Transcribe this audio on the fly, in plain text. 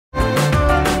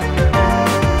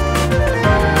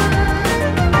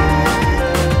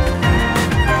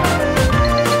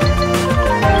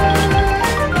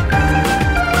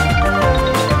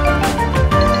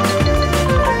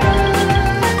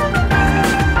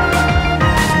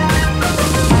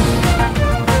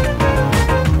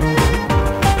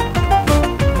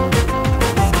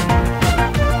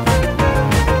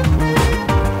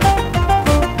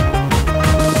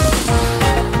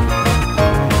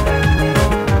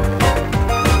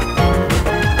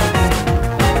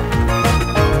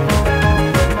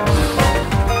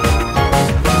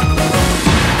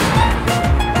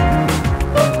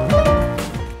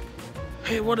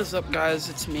What's up, guys?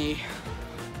 It's me.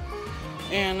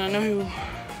 And I know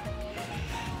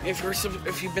if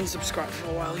you've been subscribed for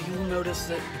a while, you will notice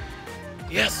that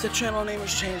yes, the channel name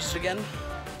has changed again.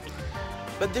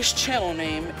 But this channel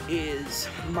name is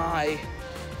my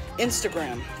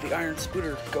Instagram, the Iron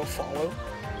Scooter. Go follow,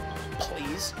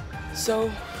 please.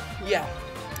 So, yeah,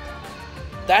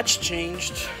 that's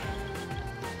changed.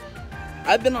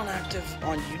 I've been inactive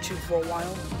on YouTube for a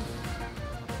while,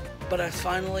 but I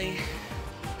finally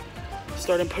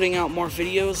started putting out more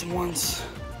videos once.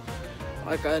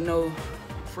 Like, I know,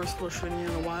 first push video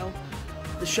in a while,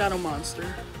 the Shadow Monster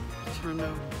turned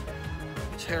out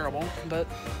terrible, but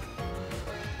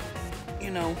you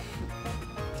know,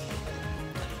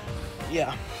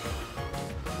 yeah.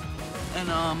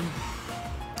 And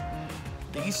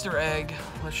the Easter egg,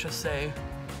 let's just say,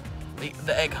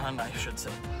 the egg hunt, I should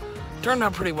say, turned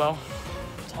out pretty well.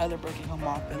 Tyler breaking a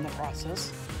mop in the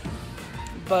process,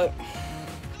 but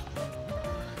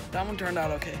that one turned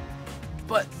out okay.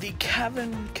 But the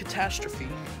cabin catastrophe,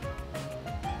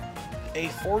 a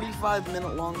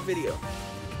 45-minute long video.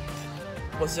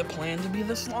 Was it planned to be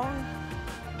this long?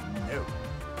 No.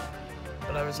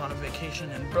 But I was on a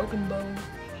vacation in Broken Bow,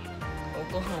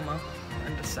 Oklahoma,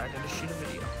 and decided to shoot a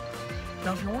video.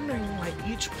 Now, if you're wondering why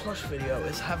each plush video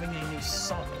is having a new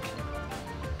Sonic,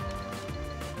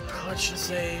 let's just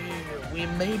say we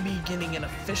may be getting an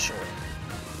official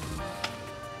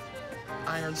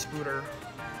Iron Scooter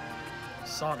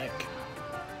Sonic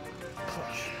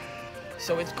plush.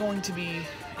 So it's going to be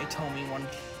a Tommy one,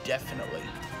 definitely.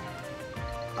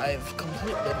 I've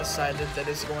completely decided that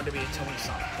it's going to be a Tommy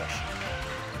Sonic plush.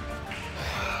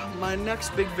 My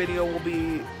next big video will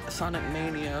be Sonic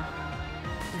Mania,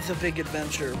 The Big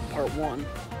Adventure, Part 1.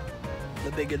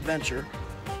 The Big Adventure.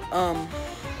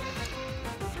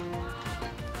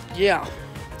 Yeah.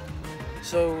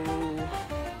 So,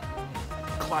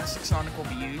 classic Sonic will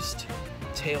be used.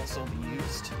 Tails will be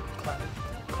used.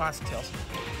 Classic Tails.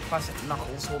 Classic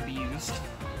Knuckles will be used.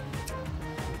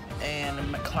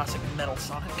 And classic Metal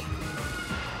Sonic.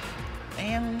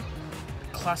 And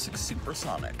classic Super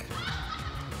Sonic.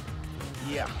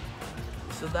 Yeah.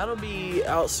 So that'll be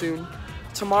out soon.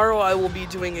 Tomorrow I will be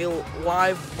doing a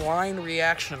live blind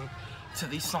reaction to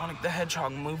the Sonic the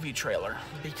Hedgehog movie trailer,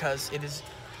 because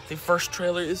the first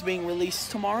trailer is being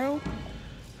released tomorrow,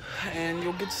 and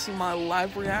you'll get to see my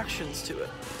live reactions to it.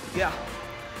 Yeah.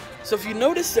 So if you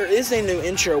notice, there is a new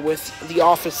intro with the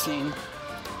Office theme,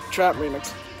 Trap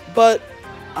Remix, but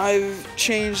I've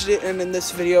changed it, and in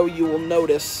this video you will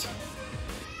notice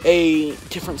a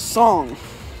different song.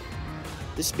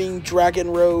 This being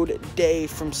Dragon Road Day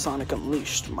from Sonic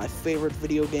Unleashed, my favorite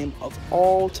video game of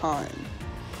all time.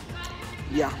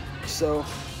 Yeah, so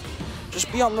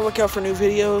just be on the lookout for new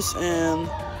videos, and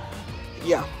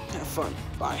yeah, have fun.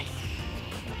 Bye.